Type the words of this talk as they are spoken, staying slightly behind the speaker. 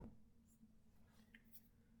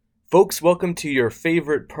Folks, welcome to your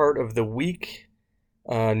favorite part of the week.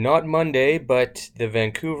 Not Monday, but the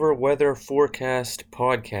Vancouver Weather Forecast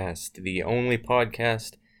Podcast, the only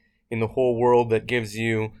podcast in the whole world that gives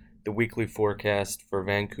you the weekly forecast for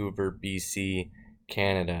Vancouver, BC,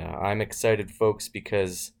 Canada. I'm excited, folks,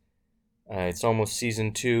 because it's almost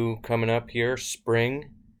season 2 coming up here,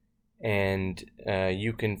 spring, and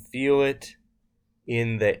you can feel it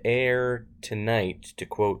in the air tonight, to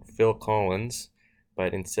quote Phil Collins.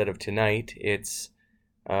 But instead of tonight, it's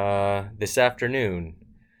this afternoon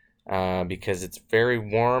because it's very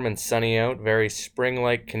warm and sunny out, very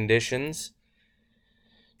spring-like conditions.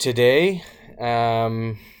 Today,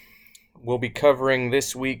 we'll be covering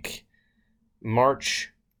this week,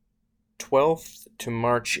 March 12th to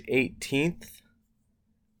March 18th.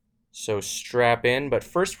 So strap in. But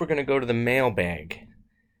first, we're going to go to the mailbag.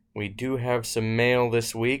 We do have some mail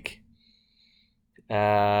this week.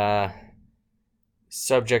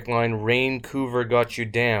 Subject line, Vancouver got you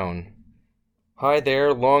down. Hi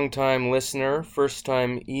there, long-time listener,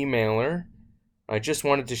 first-time emailer. I just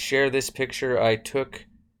wanted to share this picture I took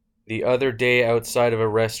the other day outside of a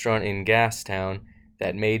restaurant in Gastown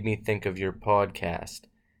that made me think of your podcast.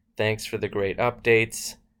 Thanks for the great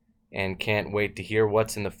updates, and can't wait to hear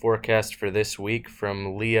what's in the forecast for this week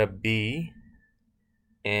from Leah B.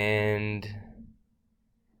 And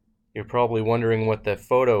you're probably wondering what the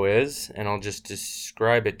photo is, and I'll just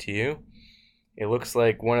describe it to you. It looks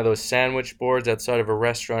like one of those sandwich boards outside of a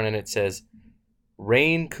restaurant, and it says,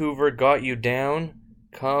 Vancouver got you down.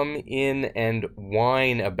 Come in and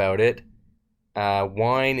whine about it.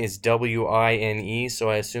 Wine is W-I-N-E, so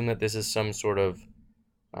I assume that this is some sort of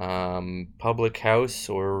public house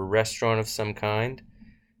or restaurant of some kind.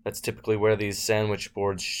 That's typically where these sandwich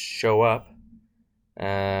boards show up.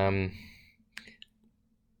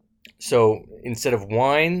 So instead of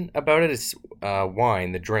whine about it, it's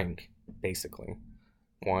wine, the drink, basically.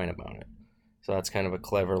 Whine about it. So that's kind of a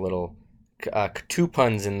clever little, 2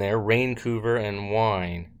 puns in there, Vancouver and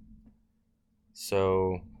wine.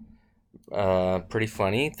 So, pretty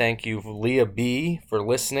funny. Thank you, Leah B, for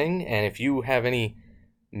listening. And if you have any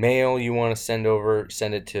mail you want to send over,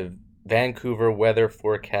 send it to Vancouver Weather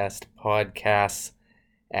Forecast Podcasts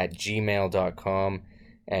at gmail.com.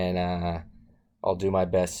 And, I'll do my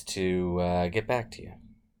best to get back to you.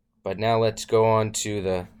 But now let's go on to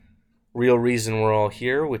the real reason we're all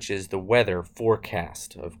here, which is the weather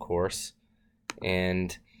forecast, of course.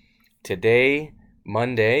 And today,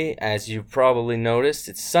 Monday, as you've probably noticed,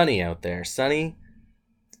 it's sunny out there. Sunny,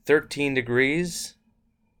 13 degrees,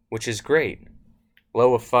 which is great.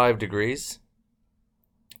 Low of 5 degrees.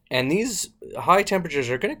 And these high temperatures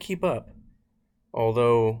are going to keep up.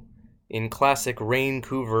 Although, in classic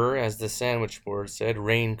Vancouver, as the sandwich board said,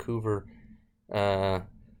 Vancouver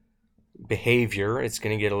behavior, it's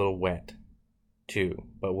going to get a little wet, too.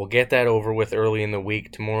 But we'll get that over with early in the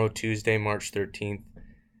week. Tomorrow, Tuesday, March 13th,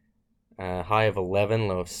 high of 11,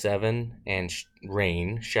 low of 7, and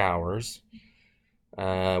rain, showers.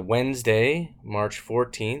 Wednesday, March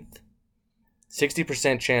 14th,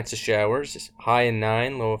 60% chance of showers, high of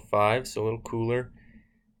 9, low of 5, so a little cooler.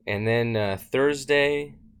 And then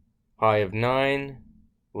Thursday, high of 9,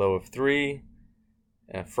 low of 3.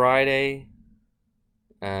 Friday,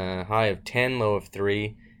 high of 10, low of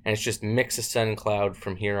 3. And it's just mix of sun and cloud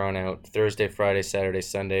from here on out. Thursday, Friday, Saturday,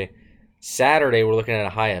 Sunday. Saturday, we're looking at a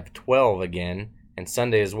high of 12 again. And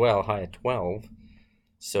Sunday as well, high of 12.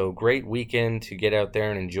 So great weekend to get out there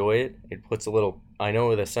and enjoy it. It puts a little, I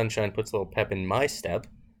know the sunshine puts a little pep in my step.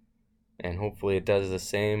 And hopefully it does the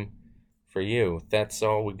same for you. That's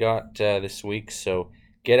all we got this week. So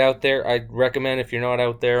get out there. I'd recommend, if you're not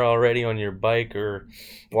out there already on your bike or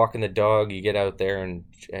walking the dog, you get out there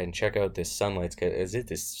and check out this sunlight.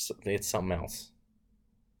 It's something else.